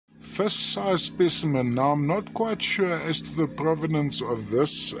First size specimen. Now I'm not quite sure as to the provenance of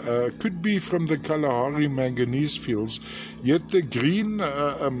this. Could be from the Kalahari manganese fields, yet the green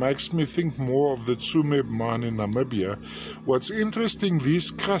makes me think more of the Tsumeb mine in Namibia. What's interesting,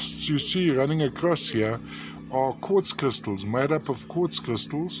 these crusts you see running across here are quartz crystals, made up of quartz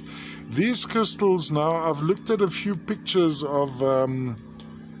crystals. These crystals, now I've looked at a few pictures of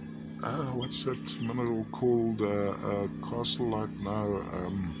what's that mineral called? Castle-like now.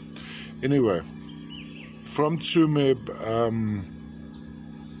 Anyway, from Tsumeb,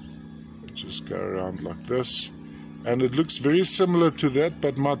 just go around like this, and it looks very similar to that,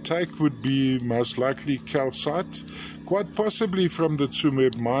 but my take would be most likely calcite, quite possibly from the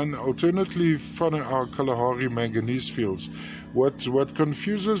Tsumeb mine, alternately from our Kalahari manganese fields. What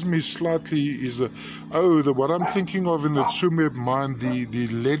confuses me slightly is what I'm thinking of in the Tsumeb mine, the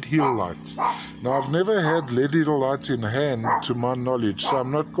lead halite. Now I've never had lead halite in hand to my knowledge, so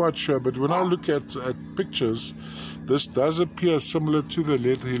I'm not quite sure, but when I look at pictures, this does appear similar to the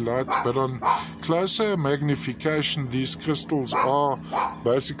lead halite, but on closer magnification these crystals are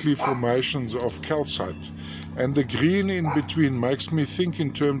basically formations of calcite. And the green in between makes me think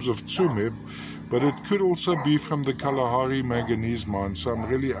in terms of Tsumeb, but it could also be from the Kalahari manganese mine, so I'm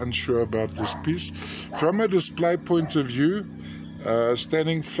really unsure about this piece. From a display point of view,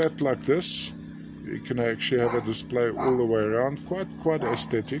 standing flat like this, you can actually have a display all the way around, quite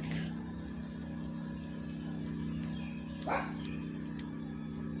aesthetic.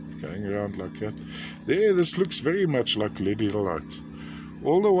 Going around like that. There, this looks very much like lead halite.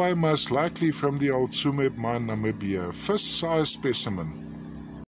 All the way most likely from the old Tsumeb mine, Namibia. First size specimen.